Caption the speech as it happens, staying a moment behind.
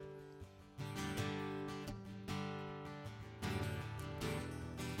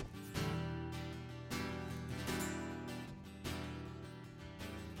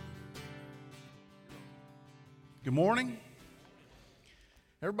Good morning.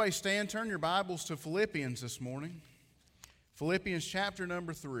 Everybody stand, turn your Bibles to Phillipians this morning. Phillipians chapter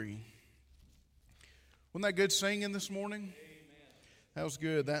number 3. Wasn't that good singing this morning? Amen. That was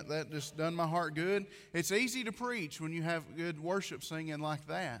good. That just done my heart good. It's easy to preach when you have good worship singing like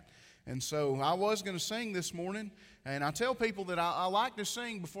that. And so I was going to sing this morning, and I tell people that I like to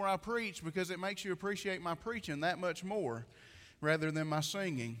sing before I preach because it makes you appreciate my preaching that much more rather than my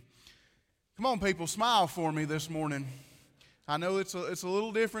singing. Come on, people, smile for me this morning. I know it's a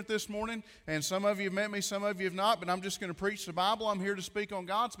little different this morning, and some of you have met me, some of you have not, but I'm just going to preach the Bible. I'm here to speak on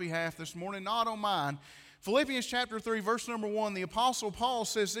God's behalf this morning, not on mine. Philippians chapter 3, verse number 1, the Apostle Paul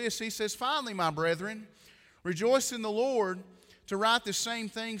says this. He says, "Finally, my brethren, rejoice in the Lord. To write the same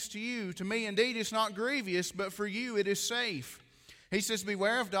things to you. To me, indeed, it's not grievous, but for you it is safe." He says,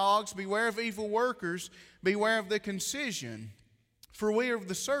 "Beware of dogs, beware of evil workers, beware of the concision. For we are of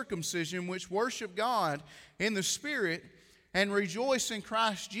the circumcision which worship God in the Spirit and rejoice in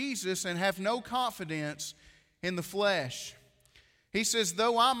Christ Jesus and have no confidence in the flesh." He says,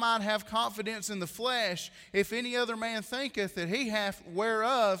 "Though I might have confidence in the flesh, if any other man thinketh that he hath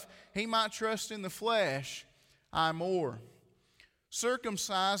whereof he might trust in the flesh, I more.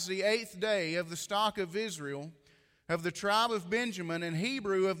 Circumcised the 8th day of the stock of Israel, of the tribe of Benjamin, and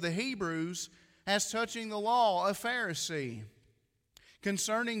Hebrew of the Hebrews, as touching the law, a Pharisee.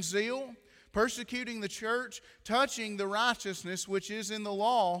 Concerning zeal, persecuting the church, touching the righteousness which is in the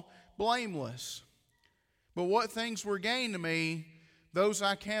law, blameless. But what things were gain to me, those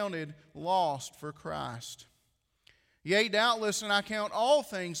I counted lost for Christ. Yea, doubtless, and I count all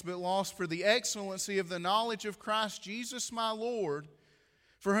things but lost for the excellency of the knowledge of Christ Jesus my Lord,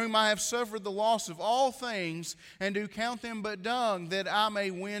 for whom I have suffered the loss of all things, and do count them but dung, that I may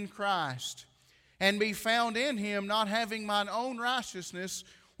win Christ, and be found in him, not having mine own righteousness,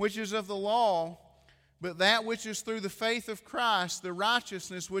 which is of the law, but that which is through the faith of Christ, the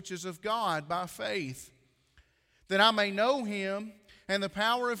righteousness which is of God by faith, that I may know him, and the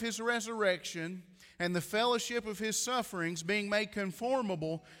power of his resurrection, and the fellowship of his sufferings, being made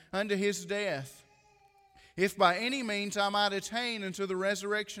conformable unto his death, if by any means I might attain unto the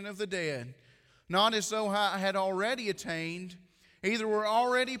resurrection of the dead, not as though I had already attained, either were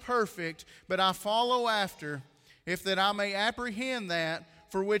already perfect, but I follow after, if that I may apprehend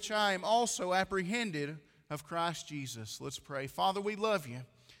that for which I am also apprehended of Christ Jesus." Let's pray. Father, we love you.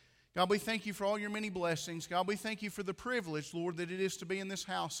 God, we thank you for all your many blessings. God, we thank you for the privilege, Lord, that it is to be in this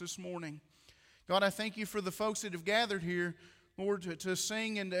house this morning. God, I thank you for the folks that have gathered here, Lord, to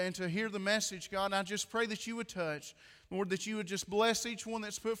sing and to hear the message. God, I just pray that you would touch. Lord, that you would just bless each one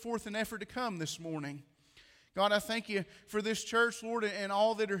that's put forth an effort to come this morning. God, I thank you for this church, Lord, and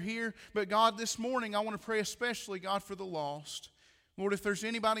all that are here. But God, this morning, I want to pray especially, God, for the lost. Lord, if there's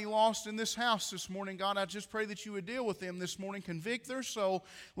anybody lost in this house this morning, God, I just pray that you would deal with them this morning. Convict their soul.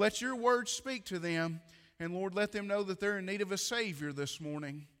 Let your word speak to them. And Lord, let them know that they're in need of a Savior this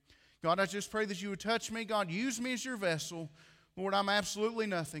morning. God, I just pray that you would touch me. God, use me as your vessel. Lord, I'm absolutely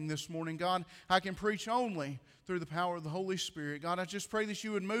nothing this morning. God, I can preach only through the power of the Holy Spirit. God, I just pray that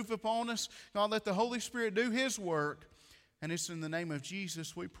you would move upon us. God, let the Holy Spirit do his work. And it's in the name of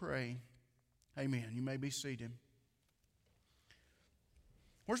Jesus we pray. Amen. You may be seated.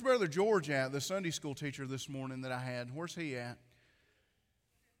 Where's Brother George at, the Sunday school teacher this morning that I had? Where's he at?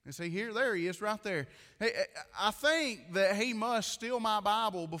 Is he here? There he is, right there. Hey, I think that he must steal my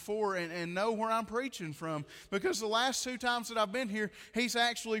Bible before and know where I'm preaching from, because the last 2 times that I've been here, he's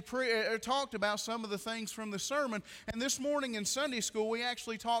actually talked about some of the things from the sermon. And this morning in Sunday school, we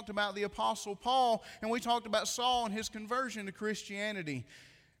actually talked about the Apostle Paul, and we talked about Saul and his conversion to Christianity.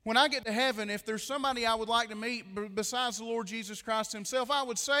 When I get to heaven, if there's somebody I would like to meet besides the Lord Jesus Christ himself, I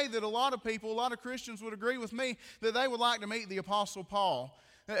would say that a lot of people, a lot of Christians would agree with me that they would like to meet the Apostle Paul.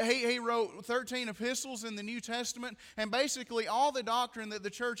 He wrote 13 epistles in the New Testament, and basically all the doctrine that the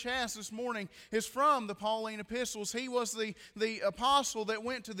church has this morning is from the Pauline epistles. He was the apostle that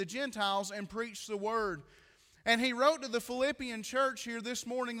went to the Gentiles and preached the word. And he wrote to the Philippian church here this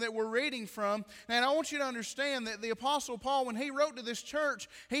morning that we're reading from. And I want you to understand that the Apostle Paul, when he wrote to this church,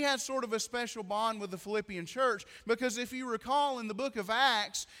 he had sort of a special bond with the Philippian church. Because if you recall in the book of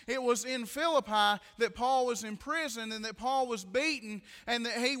Acts, it was in Philippi that Paul was in prison and that Paul was beaten. And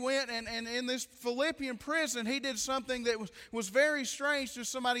that he went and in this Philippian prison, he did something that was very strange to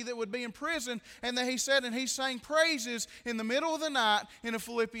somebody that would be in prison. And that he said, and he sang praises in the middle of the night in a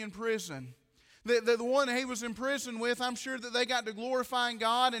Philippian prison. The one he was in prison with, I'm sure that they got to glorifying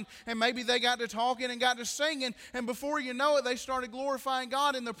God, and maybe they got to talking and got to singing, and before you know it, they started glorifying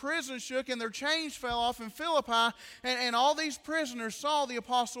God, and the prison shook, and their chains fell off in Philippi, and all these prisoners saw the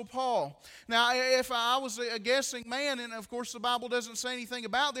Apostle Paul. Now, if I was a guessing man, and of course the Bible doesn't say anything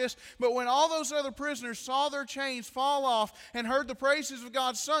about this, but when all those other prisoners saw their chains fall off and heard the praises of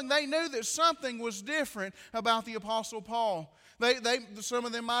God sung, they knew that something was different about the Apostle Paul. Some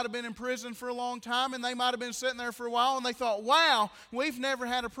of them might have been in prison for a long time, and they might have been sitting there for a while, and they thought, wow, we've never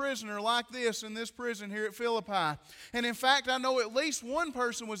had a prisoner like this in this prison here at Philippi. And in fact, I know at least one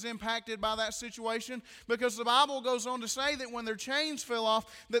person was impacted by that situation, because the Bible goes on to say that when their chains fell off,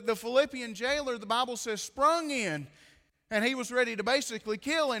 that the Philippian jailer, the Bible says, sprung in, and he was ready to basically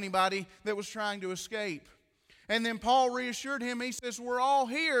kill anybody that was trying to escape. And then Paul reassured him, he says, we're all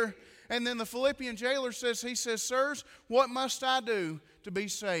here. And then the Philippian jailer says, sirs, what must I do to be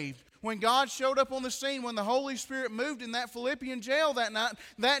saved? When God showed up on the scene, when the Holy Spirit moved in that Philippian jail that night,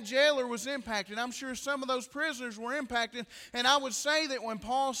 that jailer was impacted. I'm sure some of those prisoners were impacted. And I would say that when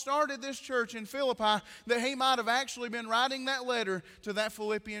Paul started this church in Philippi, that he might have actually been writing that letter to that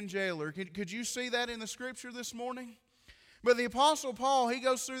Philippian jailer. Could you see that in the Scripture this morning? But the Apostle Paul, he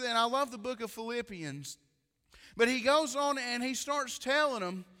goes through that, and I love the book of Philippians. But he goes on and he starts telling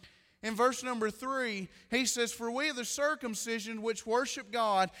them, in verse number 3, he says, for we are the circumcision which worship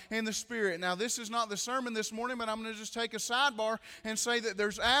God in the Spirit. Now, this is not the sermon this morning, but I'm going to just take a sidebar and say that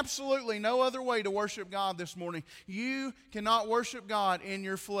there's absolutely no other way to worship God this morning. You cannot worship God in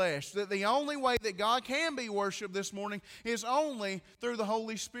your flesh. That the only way that God can be worshiped this morning is only through the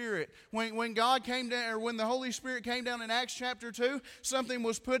Holy Spirit. When God came down, or when the Holy Spirit came down in Acts chapter 2, something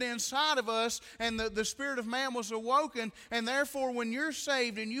was put inside of us, and the spirit of man was awoken, and therefore when you're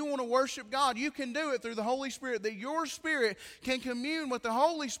saved and you want to worship God, you can do it through the Holy Spirit, that your spirit can commune with the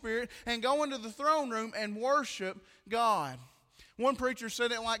Holy Spirit and go into the throne room and worship God. One preacher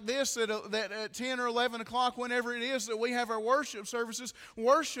said it like this, that at 10 or 11 o'clock, whenever it is that we have our worship services,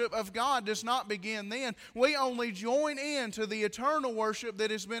 worship of God does not begin then. We only join in to the eternal worship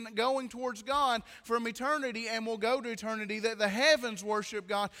that has been going towards God from eternity and will go to eternity, that the heavens worship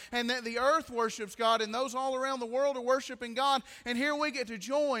God and that the earth worships God and those all around the world are worshiping God. And here we get to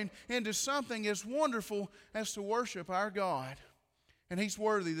join into something as wonderful as to worship our God. And He's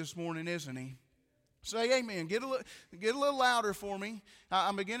worthy this morning, isn't He? Say amen. Get a little louder for me.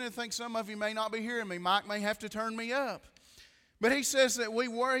 I'm beginning to think some of you may not be hearing me. Mike may have to turn me up. But he says that we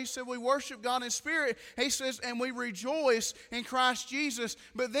worship God in spirit. He says, and we rejoice in Christ Jesus.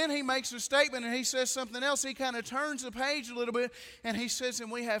 But then he makes a statement and he says something else. He kind of turns the page a little bit and he says,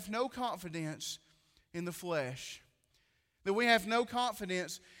 and we have no confidence in the flesh. That we have no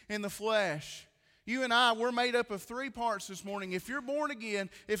confidence in the flesh. You and I, we're made up of 3 parts this morning. If you're born again,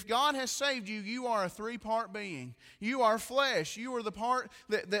 if God has saved you, you are a 3-part being. You are flesh. You are the part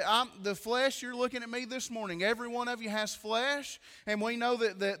the flesh. You're looking at me this morning. Every one of you has flesh, and we know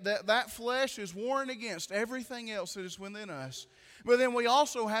that flesh is warring against everything else that is within us. But then we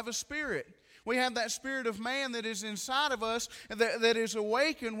also have a spirit. We have that spirit of man that is inside of us that is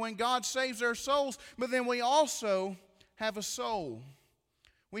awakened when God saves our souls. But then we also have a soul.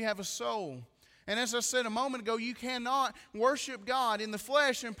 We have a soul. And as I said a moment ago, you cannot worship God in the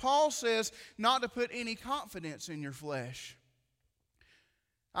flesh. And Paul says not to put any confidence in your flesh.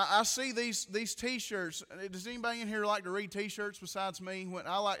 I see these T-shirts. Does anybody in here like to read T-shirts besides me?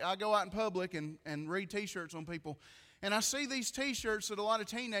 I go out in public and read T-shirts on people. And I see these T-shirts that a lot of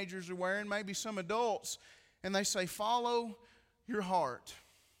teenagers are wearing, maybe some adults, and they say, follow your heart.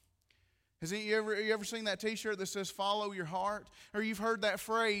 Has you ever seen that T-shirt that says, follow your heart? Or you've heard that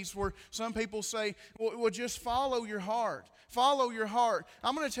phrase where some people say, well, just follow your heart. Follow your heart.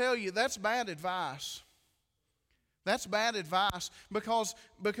 I'm going to tell you, that's bad advice. That's bad advice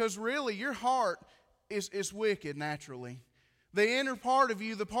because really your heart is wicked naturally. The inner part of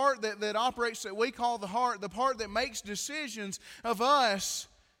you, the part that operates that we call the heart, the part that makes decisions of us,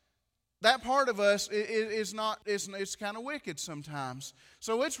 that part of us is kind of wicked sometimes.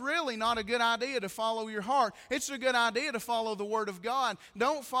 So it's really not a good idea to follow your heart. It's a good idea to follow the Word of God.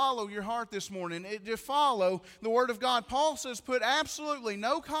 Don't follow your heart this morning. Just follow the Word of God. Paul says put absolutely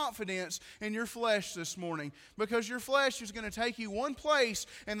no confidence in your flesh this morning because your flesh is going to take you one place,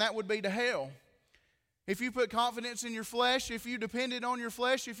 and that would be to hell. If you put confidence in your flesh, if you depended on your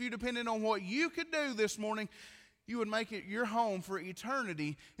flesh, if you depended on what you could do this morning, you would make it your home for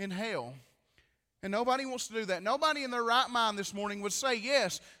eternity in hell. And nobody wants to do that. Nobody in their right mind this morning would say,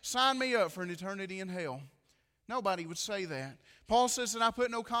 yes, sign me up for an eternity in hell. Nobody would say that. Paul says that I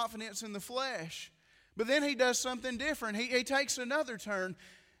put no confidence in the flesh. But then he does something different. He takes another turn.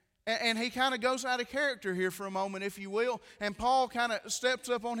 And he kind of goes out of character here for a moment, if you will. And Paul kind of steps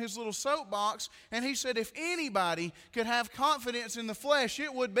up on his little soapbox, and he said, if anybody could have confidence in the flesh,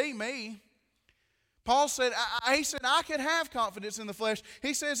 it would be me. Paul said, I could have confidence in the flesh.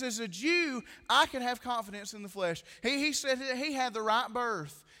 He says, as a Jew, I could have confidence in the flesh. He said that he had the right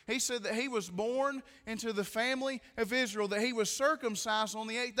birth. He said that he was born into the family of Israel, that he was circumcised on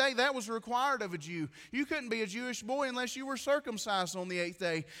the 8th day. That was required of a Jew. You couldn't be a Jewish boy unless you were circumcised on the 8th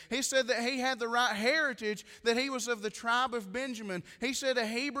day. He said that he had the right heritage, that he was of the tribe of Benjamin. He said a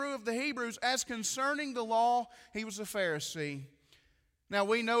Hebrew of the Hebrews. As concerning the law, he was a Pharisee. Now,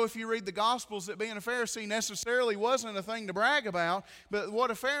 we know if you read the Gospels that being a Pharisee necessarily wasn't a thing to brag about, but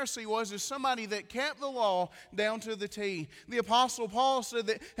what a Pharisee was is somebody that kept the law down to the T. The Apostle Paul said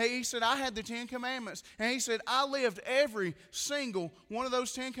that, he said, I had the 10 Commandments, and he said, I lived every single one of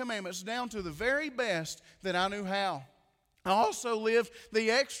those 10 Commandments down to the very best that I knew how. I also lived the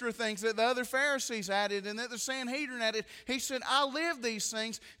extra things that the other Pharisees added and that the Sanhedrin added. He said, I lived these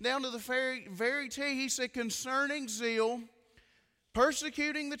things down to the very T. He said, concerning zeal,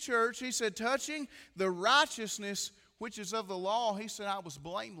 persecuting the church, he said, touching the righteousness which is of the law, he said, I was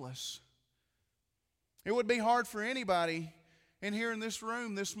blameless. It would be hard for anybody in here in this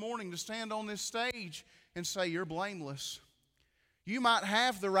room this morning to stand on this stage and say, you're blameless. You might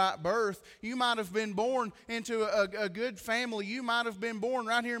have the right birth. You might have been born into a good family. You might have been born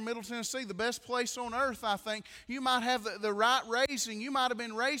right here in Middle Tennessee, the best place on earth, I think. You might have the right raising. You might have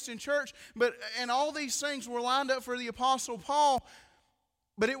been raised in church. And all these things were lined up for the Apostle Paul.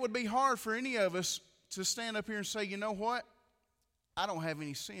 But it would be hard for any of us to stand up here and say, you know what? I don't have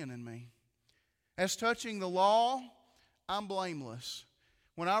any sin in me. As touching the law, I'm blameless.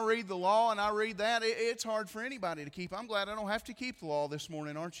 When I read the law and I read that, it's hard for anybody to keep. I'm glad I don't have to keep the law this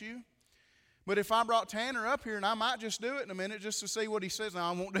morning, aren't you? But if I brought Tanner up here, and I might just do it in a minute just to see what he says.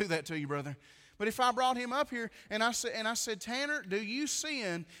 Now, I won't do that to you, brother. But if I brought him up here and I said, Tanner, do you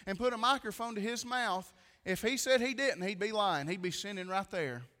sin? And put a microphone to his mouth. If he said he didn't, he'd be lying. He'd be sinning right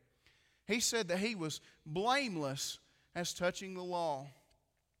there. He said that he was blameless as touching the law.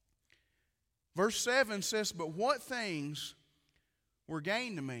 Verse 7 says, but what things were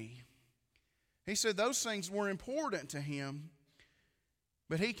gain to me? He said those things were important to him,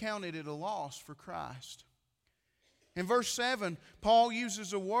 but he counted it a loss for Christ. In verse 7, Paul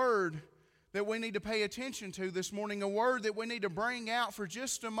uses a word that we need to pay attention to this morning, a word that we need to bring out for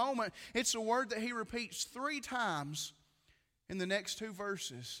just a moment. It's a word that he repeats 3 times in the next 2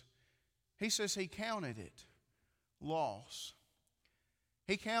 verses. He says he counted it loss.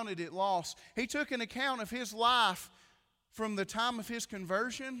 He counted it loss. He took an account of his life from the time of his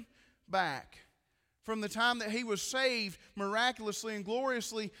conversion back. From the time that he was saved miraculously and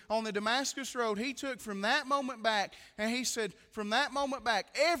gloriously on the Damascus Road, he took from that moment back, and he said, from that moment back,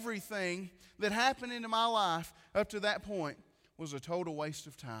 everything that happened into my life up to that point was a total waste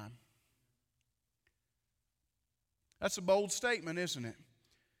of time. That's a bold statement, isn't it?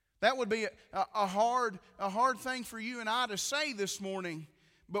 That would be a hard thing for you and I to say this morning,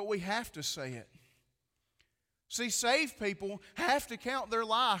 but we have to say it. See, saved people have to count their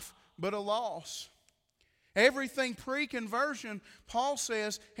life but a loss. Everything pre-conversion, Paul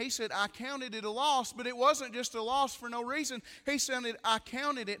says, he said, I counted it a loss, but it wasn't just a loss for no reason. He said, I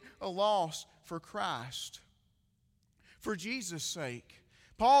counted it a loss for Christ, for Jesus' sake.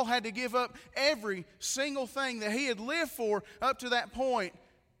 Paul had to give up every single thing that he had lived for up to that point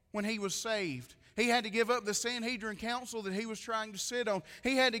when he was saved. He had to give up the Sanhedrin council that he was trying to sit on.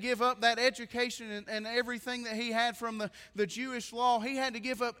 He had to give up that education and everything that he had from the Jewish law. He had to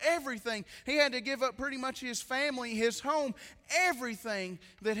give up everything. He had to give up pretty much his family, his home, everything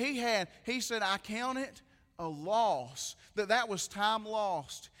that he had. He said, I count it a loss. That was time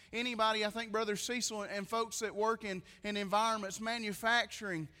lost. Anybody, I think Brother Cecil and folks that work in environments,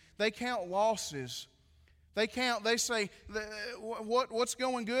 manufacturing, they count losses. They say what's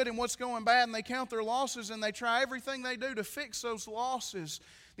going good and what's going bad, and they count their losses, and they try everything they do to fix those losses.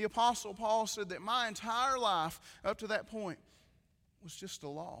 The Apostle Paul said that my entire life up to that point was just a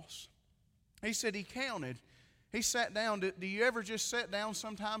loss. He said he counted. He sat down. Do you ever just sit down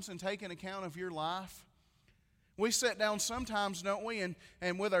sometimes and take an account of your life? We sit down sometimes, don't we,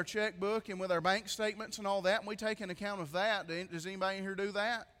 and with our checkbook and with our bank statements and all that, and we take an account of that. Does anybody in here do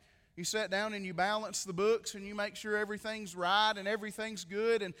that? You sit down and you balance the books and you make sure everything's right and everything's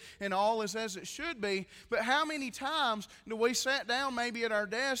good and all is as it should be. But how many times do we sit down maybe at our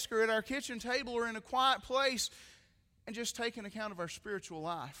desk or at our kitchen table or in a quiet place and just take an account of our spiritual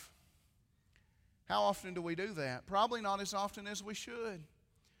life? How often do we do that? Probably not as often as we should.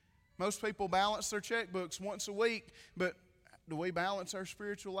 Most people balance their checkbooks once a week, but we balance our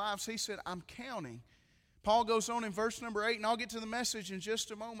spiritual lives? He said, I'm counting. Paul goes on in verse number 8, and I'll get to the message in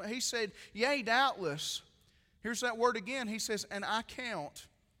just a moment. He said, yea, doubtless. Here's that word again. He says, and I count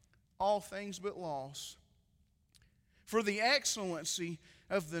all things but loss, for the excellency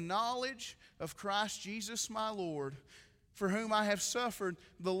of the knowledge of Christ Jesus my Lord, for whom I have suffered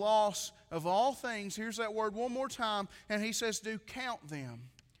the loss of all things. Here's that word one more time, and he says, do count them.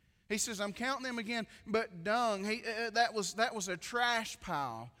 He says, I'm counting them again, but dung. That was a trash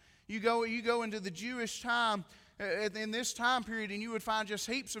pile. You go into the Jewish time, in this time period, and you would find just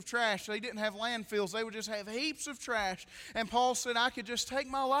heaps of trash. They didn't have landfills. They would just have heaps of trash. And Paul said, I could just take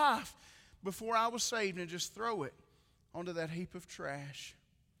my life before I was saved and just throw it onto that heap of trash.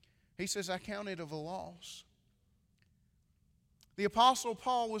 He says, I count it of a loss. The Apostle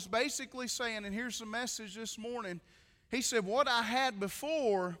Paul was basically saying, and here's the message this morning, he said, what I had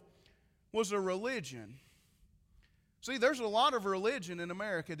before was a religion. See, there's a lot of religion in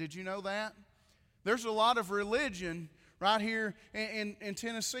America. Did you know that? There's a lot of religion right here in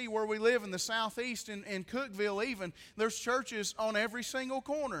Tennessee where we live, in the southeast, in Cookeville even. There's churches on every single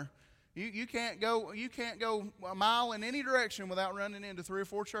corner. You can't go a mile in any direction without running into 3 or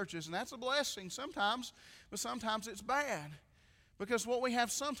 4 churches. And that's a blessing sometimes, but sometimes it's bad. Because what we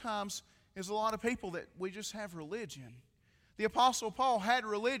have sometimes is a lot of people that we just have religion. The Apostle Paul had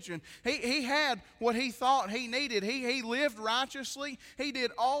religion. He had what he thought he needed. He lived righteously. He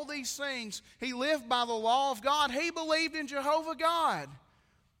did all these things. He lived by the law of God. He believed in Jehovah God.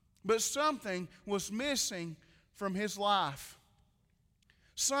 But something was missing from his life.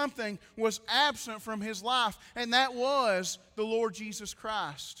 Something was absent from his life, and that was the Lord Jesus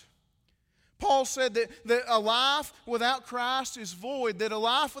Christ. Paul said that a life without Christ is void, that a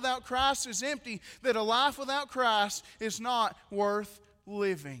life without Christ is empty, that a life without Christ is not worth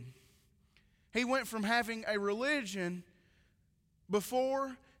living. He went from having a religion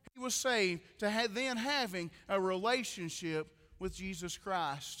before he was saved to then having a relationship with Jesus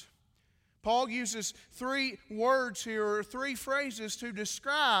Christ. Paul uses 3 words here, or 3 phrases, to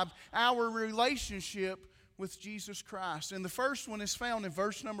describe our relationship with Jesus Christ. And the first one is found in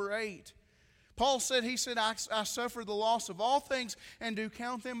verse number 8. Paul said, I suffered the loss of all things and do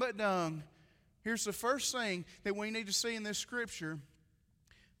count them but dung. Here's the first thing that we need to see in this scripture,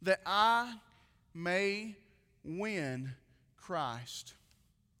 that I may win Christ.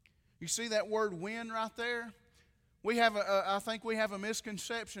 You see that word win right there? I think we have a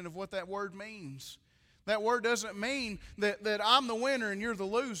misconception of what that word means. That word doesn't mean that I'm the winner and you're the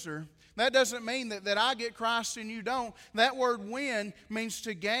loser. That doesn't mean that I get Christ and you don't. That word win means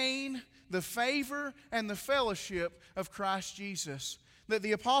to gain the favor and the fellowship of Christ Jesus. That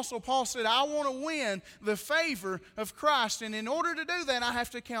the Apostle Paul said, I want to win the favor of Christ, and in order to do that, I have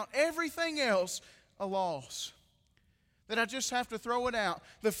to count everything else a loss. That I just have to throw it out.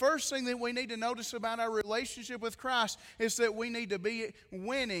 The first thing that we need to notice about our relationship with Christ is that we need to be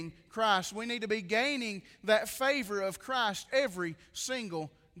winning Christ. We need to be gaining that favor of Christ every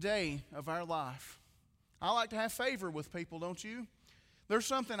single day of our life. I like to have favor with people, don't you? There's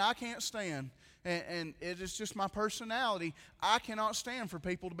something I can't stand, and it is just my personality. I cannot stand for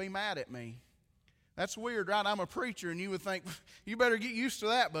people to be mad at me. That's weird, right? I'm a preacher, and you would think, you better get used to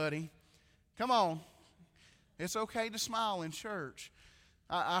that, buddy. Come on. It's okay to smile in church.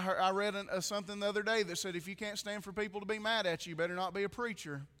 I read something the other day that said, if you can't stand for people to be mad at you, you better not be a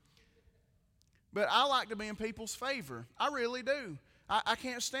preacher. But I like to be in people's favor. I really do. I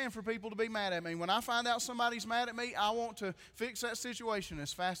can't stand for people to be mad at me. When I find out somebody's mad at me, I want to fix that situation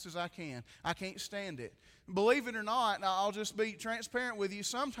as fast as I can. I can't stand it. Believe it or not, I'll just be transparent with you.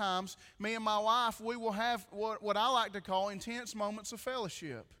 Sometimes, me and my wife, we will have what I like to call intense moments of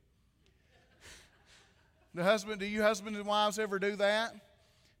fellowship. Do you husbands and wives ever do that?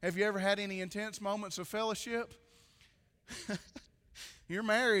 Have you ever had any intense moments of fellowship? You're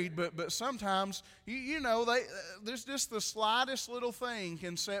married, but sometimes, there's just the slightest little thing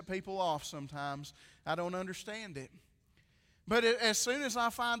can set people off sometimes. I don't understand it. But as soon as I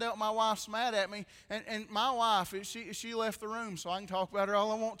find out my wife's mad at me, and my wife, she left the room, so I can talk about her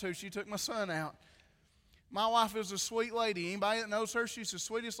all I want to. She took my son out. My wife is a sweet lady. Anybody that knows her, she's the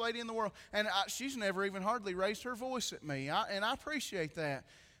sweetest lady in the world. And she's never even hardly raised her voice at me, and I appreciate that.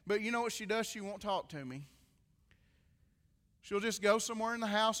 But you know what she does? She won't talk to me. She'll just go somewhere in the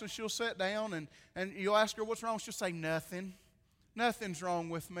house and she'll sit down and you'll ask her what's wrong. She'll say, nothing. Nothing's wrong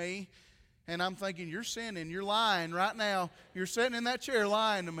with me. And I'm thinking, you're sinning. You're lying right now. You're sitting in that chair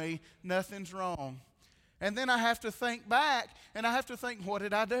lying to me. Nothing's wrong. And then I have to think back and I have to think, what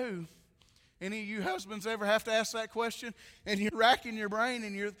did I do? Any of you husbands ever have to ask that question? And you're racking your brain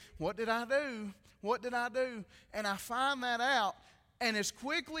and you're, what did I do? What did I do? And I find that out, and as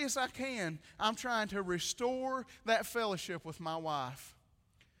quickly as I can, I'm trying to restore that fellowship with my wife.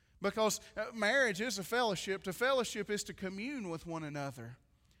 Because marriage is a fellowship. To fellowship is to commune with one another.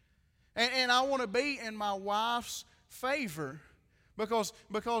 And I want to be in my wife's favor.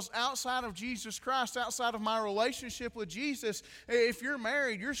 Because outside of Jesus Christ, outside of my relationship with Jesus, if you're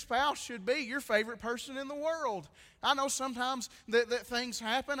married, your spouse should be your favorite person in the world. I know sometimes that things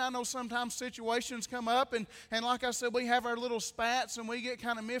happen. I know sometimes situations come up, and like I said, we have our little spats and we get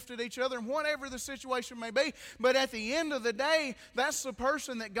kind of miffed at each other, and whatever the situation may be. But at the end of the day, that's the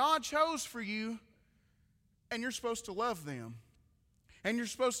person that God chose for you, and you're supposed to love them. And you're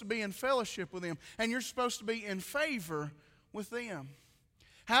supposed to be in fellowship with them. And you're supposed to be in favor with them.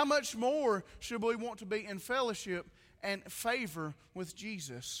 How much more should we want to be in fellowship and favor with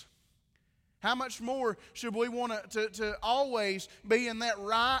Jesus? How much more should we want to always be in that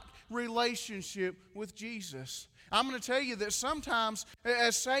right relationship with Jesus? I'm going to tell you that sometimes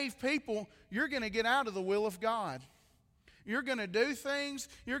as saved people, you're going to get out of the will of God. You're going to do things,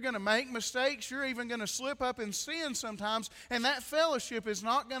 you're going to make mistakes, you're even going to slip up and sin sometimes, and that fellowship is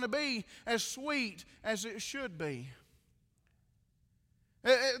not going to be as sweet as it should be.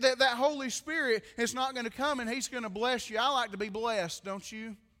 That Holy Spirit is not going to come and He's going to bless you. I like to be blessed, don't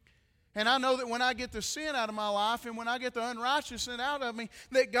you? And I know that when I get the sin out of my life and when I get the unrighteousness out of me,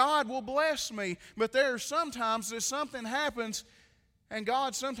 that God will bless me. But there are sometimes that something happens, and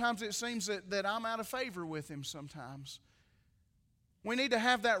God, sometimes it seems that I'm out of favor with Him sometimes. We need to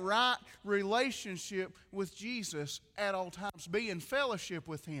have that right relationship with Jesus at all times. Be in fellowship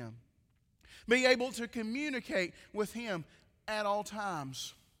with Him. Be able to communicate with Him at all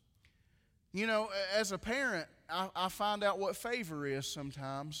times. You know, as a parent, I find out what favor is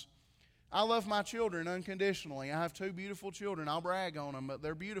sometimes. I love my children unconditionally. I have 2 beautiful children. I'll brag on them, but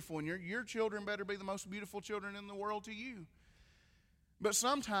they're beautiful. And your children better be the most beautiful children in the world to you. But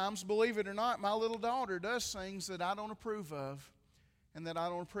sometimes, believe it or not, my little daughter does things that I don't approve of and that I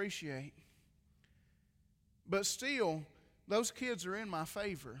don't appreciate. But still, those kids are in my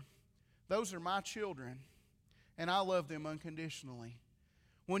favor. Those are my children. And I love them unconditionally.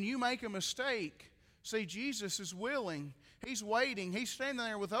 When you make a mistake, see, Jesus is willing. He's waiting. He's standing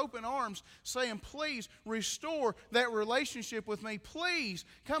there with open arms saying, please restore that relationship with me. Please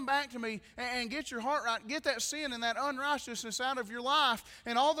come back to me and get your heart right. Get that sin and that unrighteousness out of your life.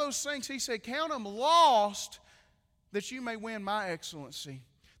 And all those things, He said, count them lost that you may win my excellency.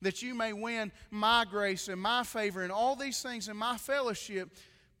 That you may win my grace and my favor and all these things in my fellowship.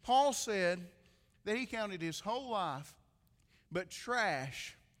 Paul said that he counted his whole life but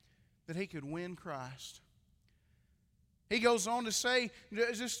trash that he could win Christ. He goes on to say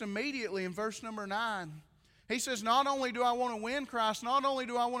just immediately in verse number 9, he says, not only do I want to win Christ, not only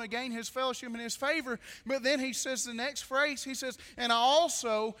do I want to gain His fellowship and His favor, but then he says the next phrase, he says, and I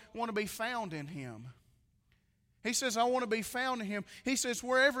also want to be found in Him. He says, I want to be found in Him. He says,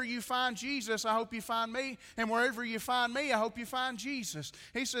 wherever you find Jesus, I hope you find me. And wherever you find me, I hope you find Jesus.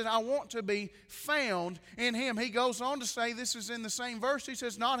 He says, I want to be found in Him. He goes on to say, this is in the same verse, he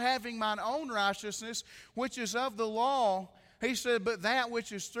says, not having mine own righteousness, which is of the law. He said, but that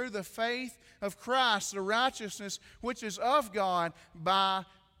which is through the faith of Christ, the righteousness which is of God by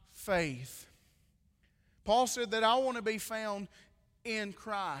faith. Paul said that I want to be found in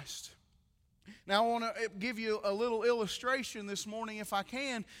Christ. Now, I want to give you a little illustration this morning, if I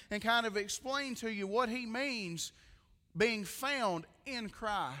can, and kind of explain to you what he means being found in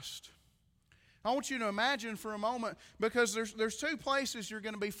Christ. I want you to imagine for a moment, because there's 2 places you're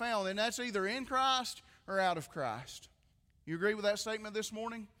going to be found, and that's either in Christ or out of Christ. You agree with that statement this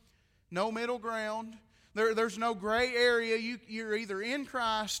morning? No middle ground. There's no gray area. You're either in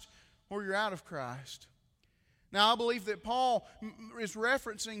Christ or you're out of Christ. Now, I believe that Paul is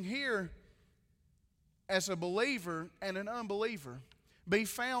referencing here as a believer and an unbeliever. Be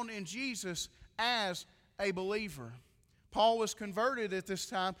found in Jesus as a believer. Paul was converted at this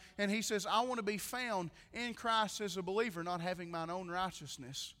time, and he says, I want to be found in Christ as a believer, not having mine own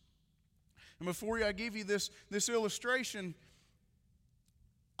righteousness. And before I give you this illustration,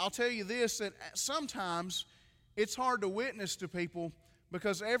 I'll tell you this, that sometimes it's hard to witness to people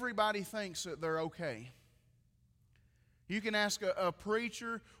because everybody thinks that they're okay. You can ask a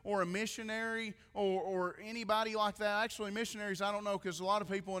preacher or a missionary or anybody like that. Actually, missionaries, I don't know, because a lot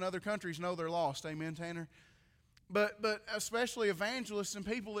of people in other countries know they're lost. Amen, Tanner? But especially evangelists and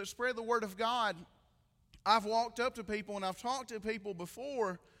people that spread the Word of God, I've walked up to people and I've talked to people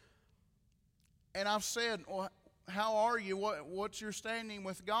before, and I've said, well, how are you? What's your standing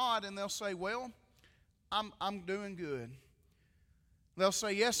with God? And they'll say, well, I'm doing good. They'll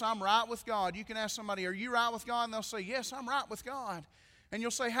say, yes, I'm right with God. You can ask somebody, are you right with God? And they'll say, yes, I'm right with God. And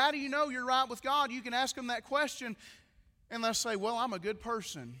you'll say, how do you know you're right with God? You can ask them that question, and they'll say, well, I'm a good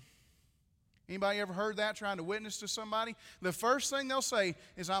person. Anybody ever heard that, trying to witness to somebody? The first thing they'll say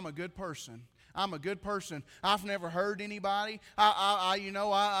is, I'm a good person. I'm a good person. I've never hurt anybody.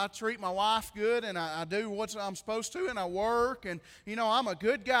 I treat my wife good, and I do what I'm supposed to, and I work, and, I'm a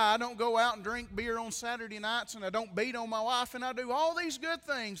good guy. I don't go out and drink beer on Saturday nights, and I don't beat on my wife, and I do all these good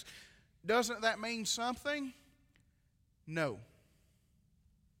things. Doesn't that mean something? No.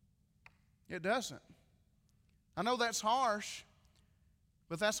 It doesn't. I know that's harsh,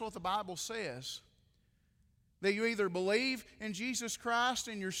 but that's what the Bible says. That you either believe in Jesus Christ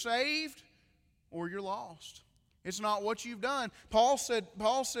and you're saved, or you're lost. It's not what you've done. Paul said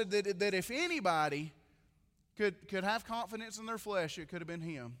that if anybody could have confidence in their flesh, it could have been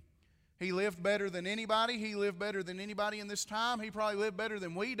him. He lived better than anybody. He lived better than anybody in this time. He probably lived better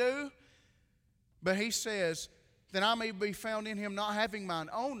than we do. But he says, that I may be found in him, not having mine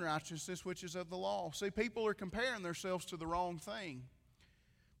own righteousness, which is of the law. See, people are comparing themselves to the wrong thing.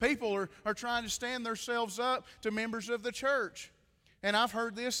 People are trying to stand themselves up to members of the church. And I've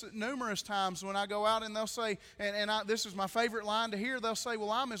heard this numerous times when I go out, and they'll say, this is my favorite line to hear, they'll say,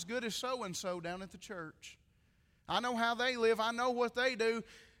 well, I'm as good as so-and-so down at the church. I know how they live. I know what they do.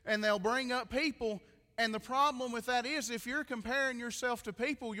 And they'll bring up people. And the problem with that is, if you're comparing yourself to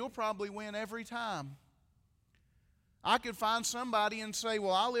people, you'll probably win every time. I could find somebody and say,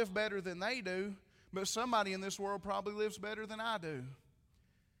 well, I live better than they do, but somebody in this world probably lives better than I do.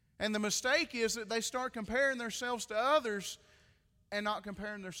 And the mistake is that they start comparing themselves to others and not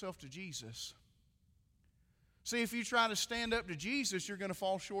comparing themselves to Jesus. See, if you try to stand up to Jesus, you're going to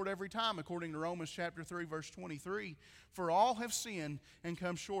fall short every time, according to Romans chapter 3, verse 23. For all have sinned and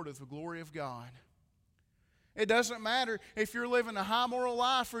come short of the glory of God. It doesn't matter if you're living a high moral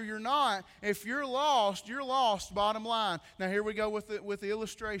life or you're not. If you're lost, bottom line. Now here we go with the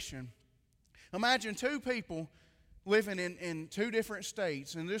illustration. Imagine two people living in two different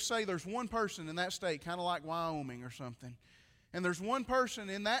states. And just say there's one person in that state, kind of like Wyoming or something. And there's one person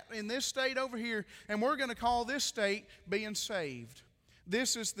in this state over here, and we're going to call this state being saved.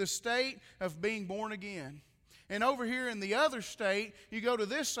 This is the state of being born again. And over here in the other state, you go to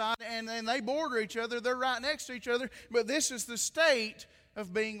this side, and they border each other. They're right next to each other. But this is the state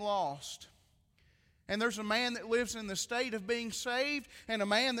of being lost. And there's a man that lives in the state of being saved, and a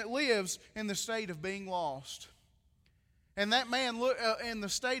man that lives in the state of being lost. And that man in the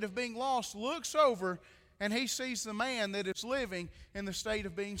state of being lost looks over, and he sees the man that is living in the state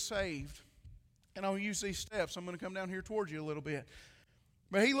of being saved. And I'll use these steps. I'm going to come down here towards you a little bit.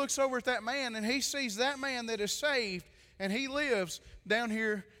 But he looks over at that man, and he sees that man that is saved, and he lives down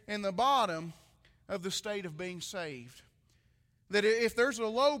here in the bottom of the state of being saved. That if there's a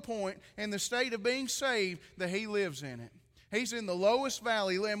low point in the state of being saved, that he lives in it. He's in the lowest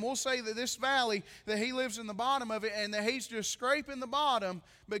valley, and we'll say that this valley, that he lives in the bottom of it, and that he's just scraping the bottom,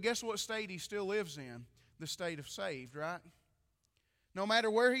 but guess what state he still lives in? The state of saved, right? No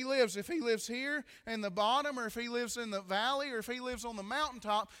matter where he lives, if he lives here in the bottom, or if he lives in the valley, or if he lives on the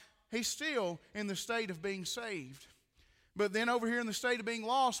mountaintop, he's still in the state of being saved. But then over here in the state of being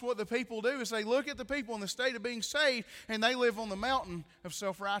lost, what the people do is they look at the people in the state of being saved, and they live on the mountain of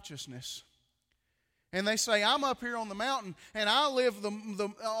self-righteousness. And they say, I'm up here on the mountain, and I live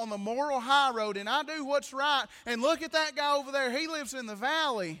on the moral high road, and I do what's right. And look at that guy over there. He lives in the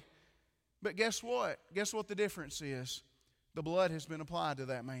valley. But guess what? Guess what the difference is? The blood has been applied to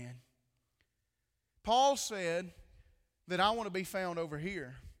that man. Paul said that I want to be found over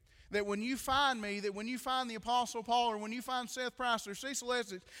here. That when you find me, that when you find the Apostle Paul, or when you find Seth Price or Cecil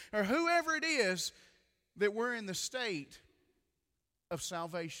Essex, or whoever it is, that we're in the state of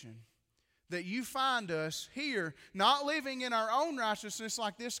salvation. That you find us here, not living in our own righteousness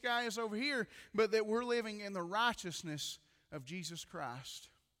like this guy is over here, but that we're living in the righteousness of Jesus Christ.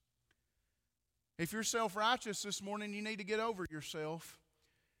 If you're self-righteous this morning, you need to get over yourself.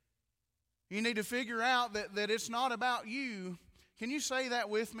 You need to figure out that it's not about you. Can you say that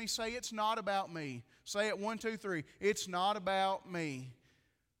with me? Say, it's not about me. Say it 1, 2, 3. It's not about me.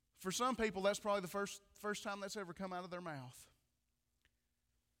 For some people, that's probably the first time that's ever come out of their mouth.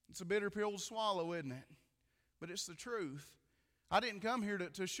 It's a bitter pill to swallow, isn't it? But it's the truth. I didn't come here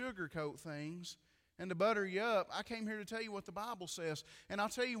to sugarcoat things and to butter you up. I came here to tell you what the Bible says. And I'll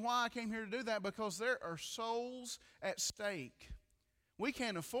tell you why I came here to do that, because there are souls at stake. We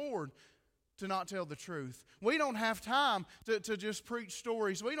can't afford to not tell the truth. We don't have time to just preach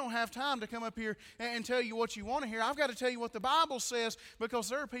stories. We don't have time to come up here and tell you what you want to hear. I've got to tell you what the Bible says, because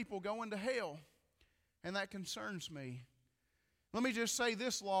there are people going to hell, and that concerns me. Let me just say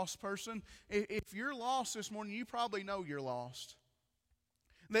this, lost person. If you're lost this morning, you probably know you're lost.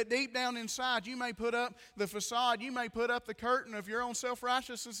 That deep down inside, you may put up the facade, you may put up the curtain of your own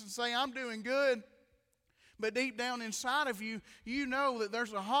self-righteousness and say, I'm doing good. But deep down inside of you, you know that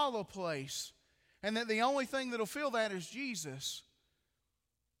there's a hollow place, and that the only thing that'll fill that is Jesus.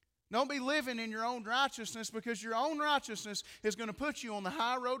 Don't be living in your own righteousness, because your own righteousness is going to put you on the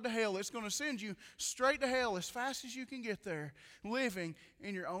high road to hell. It's going to send you straight to hell as fast as you can get there, living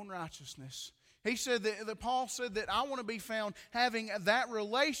in your own righteousness. He said that Paul said that I want to be found having that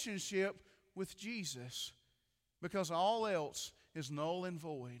relationship with Jesus, because all else is null and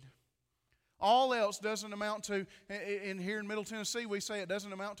void. All else doesn't amount to, here in Middle Tennessee, we say it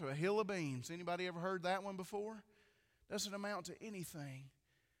doesn't amount to a hill of beans. Anybody ever heard that one before? Doesn't amount to anything.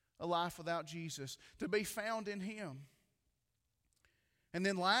 A life without Jesus, to be found in Him. And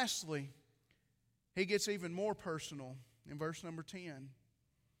then lastly, he gets even more personal in verse number 10.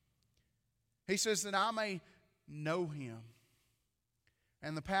 He says that I may know Him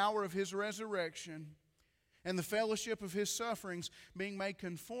and the power of His resurrection and the fellowship of His sufferings, being made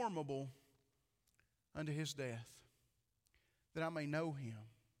conformable unto His death, that I may know Him.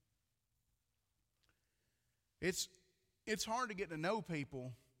 It's hard to get to know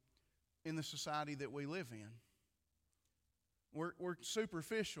people in the society that we live in. We're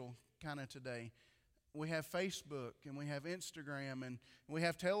superficial kind of today. We have Facebook and we have Instagram and we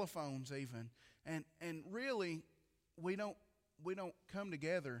have telephones even. And really we don't come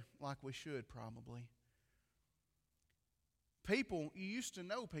together like we should probably. You used to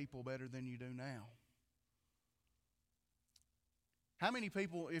know people better than you do now. How many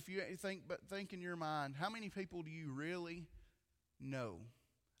people, if you think in your mind, how many people do you really know?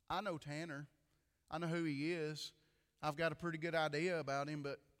 I know Tanner. I know who he is. I've got a pretty good idea about him,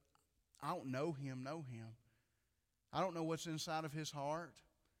 but I don't know him. I don't know what's inside of his heart.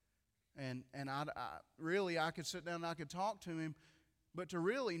 And I could sit down and I could talk to him, but to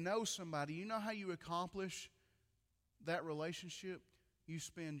really know somebody, you know how you accomplish that relationship? You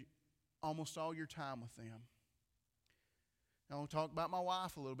spend almost all your time with them. Now, I'll talk about my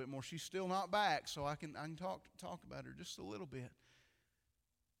wife a little bit more. She's still not back, so I can talk about her just a little bit.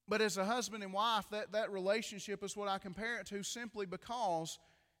 But as a husband and wife, that relationship is what I compare it to, simply because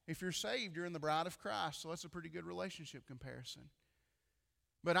if you're saved, you're in the bride of Christ. So that's a pretty good relationship comparison.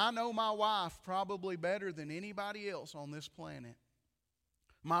 But I know my wife probably better than anybody else on this planet.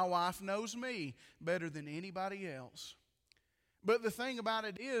 My wife knows me better than anybody else. But the thing about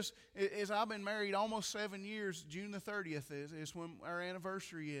it is I've been married almost 7 years. June the 30th is when our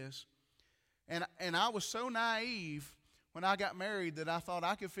anniversary is. And I was so naive when I got married that I thought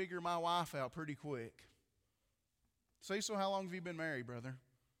I could figure my wife out pretty quick. Cecil, how long have you been married, brother?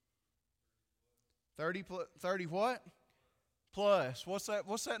 30 what? Plus. What's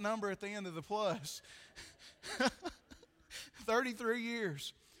that number at the end of the plus? 33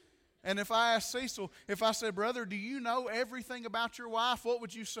 years. And if I asked Cecil, if I said, brother, do you know everything about your wife? What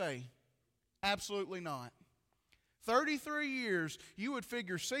would you say? Absolutely not. 33 years, you would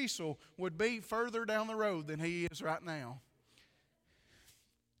figure Cecil would be further down the road than he is right now.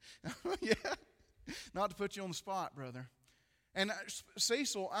 Yeah, not to put you on the spot, brother. And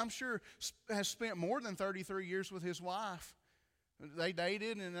Cecil, I'm sure, has spent more than 33 years with his wife. They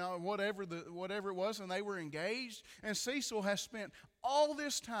dated and whatever it was, and they were engaged. And Cecil has spent all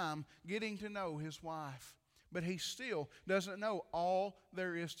this time getting to know his wife. But he still doesn't know all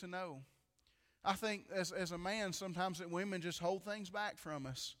there is to know. I think as a man, sometimes that women just hold things back from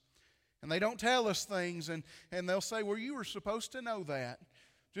us. And they don't tell us things, and they'll say, well, you were supposed to know that.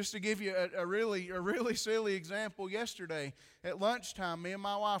 Just to give you a really silly example, yesterday at lunchtime, me and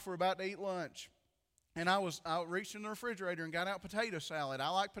my wife were about to eat lunch. And I reached in the refrigerator and got out potato salad. I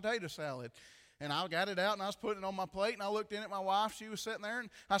like potato salad. And I got it out and I was putting it on my plate, and I looked in at my wife. She was sitting there, and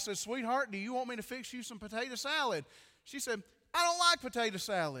I said, sweetheart, do you want me to fix you some potato salad? She said, I don't like potato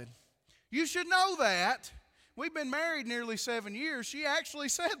salad. You should know that. We've been married nearly 7 years. She actually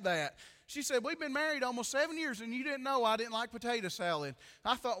said that. She said, we've been married almost 7 years, and you didn't know I didn't like potato salad.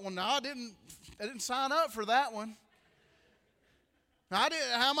 I thought, well, no, I didn't sign up for that one. How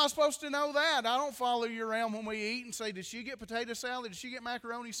am I supposed to know that? I don't follow you around when we eat and say, did she get potato salad? Did she get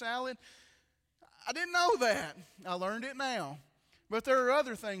macaroni salad? I didn't know that. I learned it now. But there are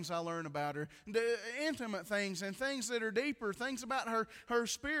other things I learn about her, intimate things and things that are deeper, things about her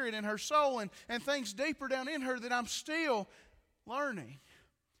spirit and her soul and things deeper down in her that I'm still learning.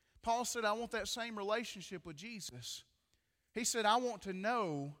 Paul said, I want that same relationship with Jesus. He said, I want to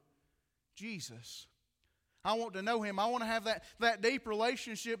know Jesus. I want to know Him. I want to have that deep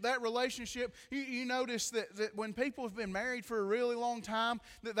relationship. That relationship, you notice that when people have been married for a really long time,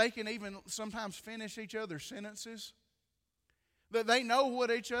 that they can even sometimes finish each other's sentences. That they know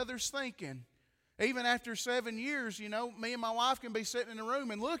what each other's thinking. Even after 7 years, me and my wife can be sitting in a room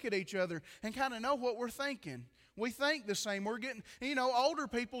and look at each other and kind of know what we're thinking. We think the same. We're getting, older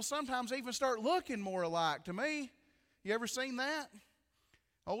people sometimes even start looking more alike to me. You ever seen that?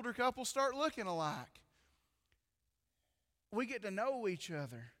 Older couples start looking alike. We get to know each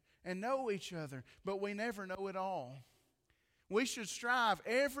other and know each other, but we never know it all. We should strive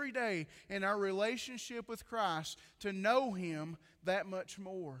every day in our relationship with Christ to know Him that much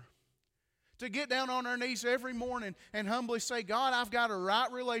more. To get down on our knees every morning and humbly say, God, I've got a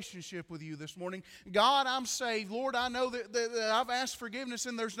right relationship with You this morning. God, I'm saved. Lord, I know that I've asked forgiveness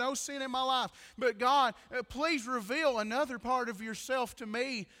and there's no sin in my life. But God, please reveal another part of Yourself to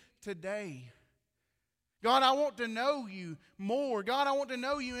me today. God, I want to know You more. God, I want to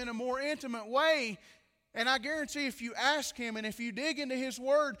know You in a more intimate way. And I guarantee if you ask Him and if you dig into His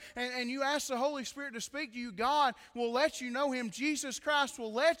Word and you ask the Holy Spirit to speak to you, God will let you know Him. Jesus Christ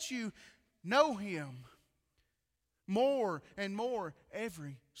will let you know Him more and more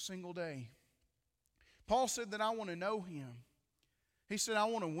every single day. Paul said that I want to know Him. He said I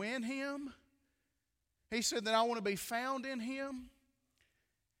want to win Him. He said that I want to be found in Him.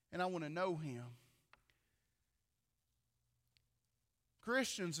 And I want to know Him.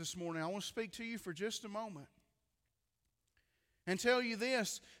 Christians this morning, I want to speak to you for just a moment and tell you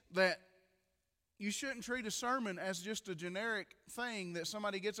this, that you shouldn't treat a sermon as just a generic thing that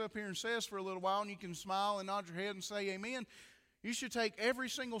somebody gets up here and says for a little while and you can smile and nod your head and say amen. You should take every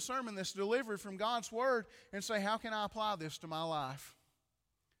single sermon that's delivered from God's Word and say, how can I apply this to my life?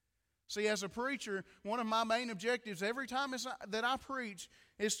 See, as a preacher, one of my main objectives every time that I preach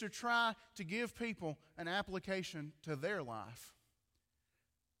is to try to give people an application to their life.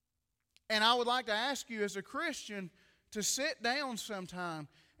 And I would like to ask you as a Christian to sit down sometime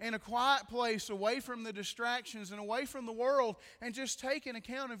in a quiet place away from the distractions and away from the world and just take an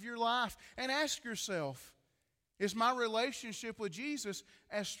account of your life and ask yourself, is my relationship with Jesus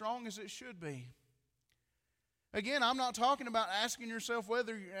as strong as it should be? Again, I'm not talking about asking yourself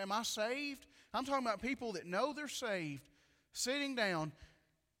whether, am I saved? I'm talking about people that know they're saved, sitting down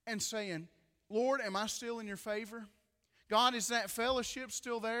and saying, Lord, am I still in Your favor? God, is that fellowship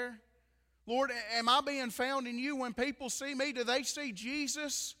still there? Lord, am I being found in You? When people see me, do they see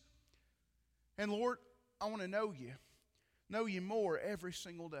Jesus? And Lord, I want to know You more every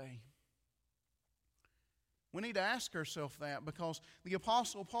single day. We need to ask ourselves that because the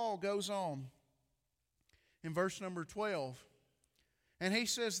Apostle Paul goes on in verse number 12. And he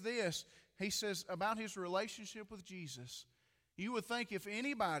says this, he says about his relationship with Jesus. You would think if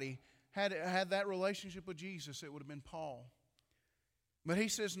anybody had that relationship with Jesus, it would have been Paul. But he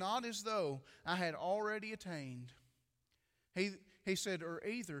says, not as though I had already attained. He said, or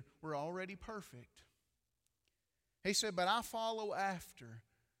either we're already perfect. He said, but I follow after.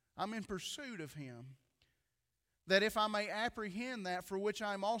 I'm in pursuit of Him. That if I may apprehend that for which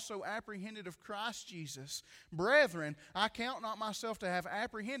I am also apprehended of Christ Jesus. Brethren, I count not myself to have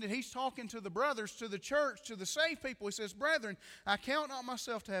apprehended. He's talking to the brothers, to the church, to the saved people. He says, brethren, I count not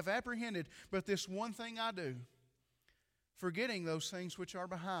myself to have apprehended, but this one thing I do, forgetting those things which are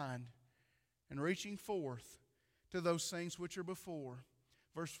behind and reaching forth to those things which are before.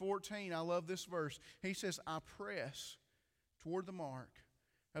 Verse 14, I love this verse. He says, I press toward the mark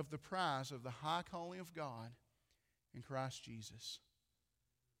of the prize of the high calling of God in Christ Jesus.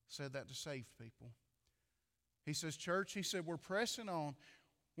 Said that to saved people. He says, church, he said, we're pressing on.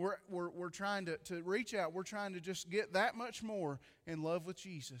 We're trying to reach out. We're trying to just get that much more in love with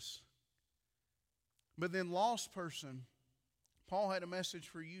Jesus. But then lost person, Paul had a message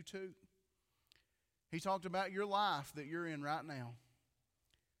for you too. He talked about your life that you're in right now.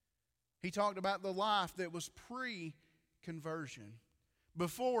 He talked about the life that was pre-conversion,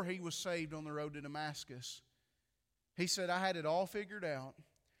 before he was saved on the road to Damascus. He said, I had it all figured out.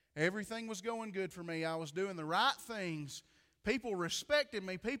 Everything was going good for me. I was doing the right things. People respected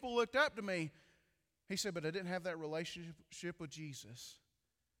me. People looked up to me. He said, but I didn't have that relationship with Jesus.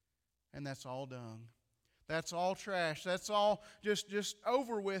 And that's all done. That's all trash. That's all just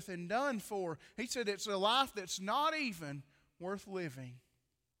over with and done for. He said it's a life that's not even worth living.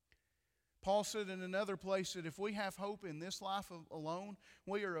 Paul said in another place that if we have hope in this life alone,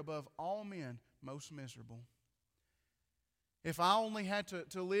 we are above all men most miserable. If I only had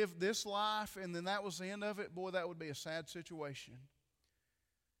to live this life and then that was the end of it, boy, that would be a sad situation.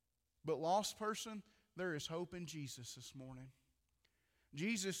 But lost person, there is hope in Jesus this morning.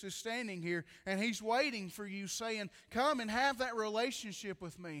 Jesus is standing here and He's waiting for you, saying, come and have that relationship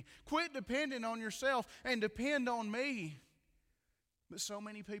with me. Quit depending on yourself and depend on me. But so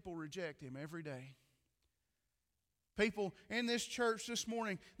many people reject Him every day. People in this church this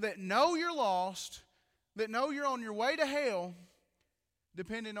morning that know you're lost, that know you're on your way to hell,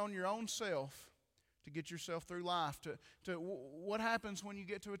 depending on your own self to get yourself through life. What happens when you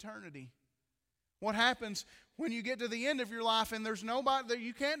get to eternity? What happens when you get to the end of your life and there's nobody that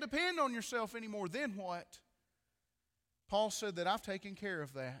you can't depend on yourself anymore? Then what? Paul said that I've taken care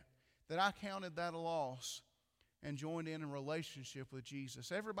of that I counted that a loss and joined in a relationship with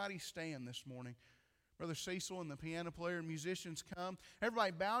Jesus. Everybody stand this morning. Brother Cecil and the piano player and musicians come.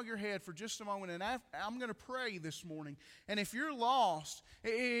 Everybody bow your head for just a moment, and I'm going to pray this morning. And if you're lost,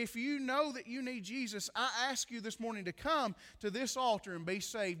 if you know that you need Jesus, I ask you this morning to come to this altar and be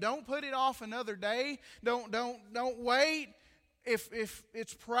saved. Don't put it off another day. Don't wait. If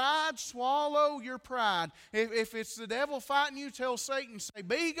it's pride, swallow your pride. If it's the devil fighting you, tell Satan, say,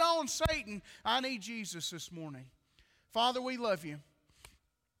 be gone, Satan. I need Jesus this morning. Father, we love you.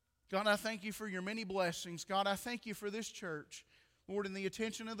 God, I thank you for your many blessings. God, I thank you for this church, Lord, and the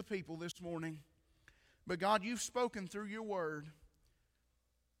attention of the people this morning. But God, you've spoken through your word.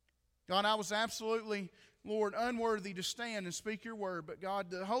 God, I was absolutely, Lord, unworthy to stand and speak your word. But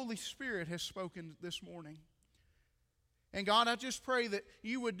God, the Holy Spirit has spoken this morning. And God, I just pray that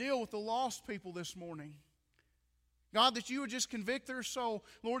you would deal with the lost people this morning. God, that you would just convict their soul.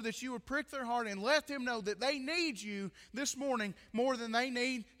 Lord, that you would prick their heart and let them know that they need you this morning more than they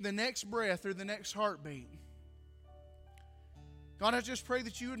need the next breath or the next heartbeat. God, I just pray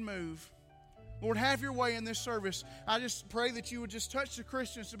that you would move. Lord, have your way in this service. I just pray that you would just touch the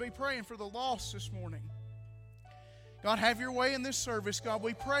Christians to be praying for the lost this morning. God, have your way in this service. God,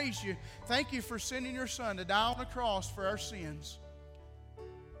 we praise you. Thank you for sending your Son to die on the cross for our sins.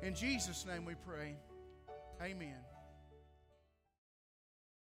 In Jesus' name we pray. Amen.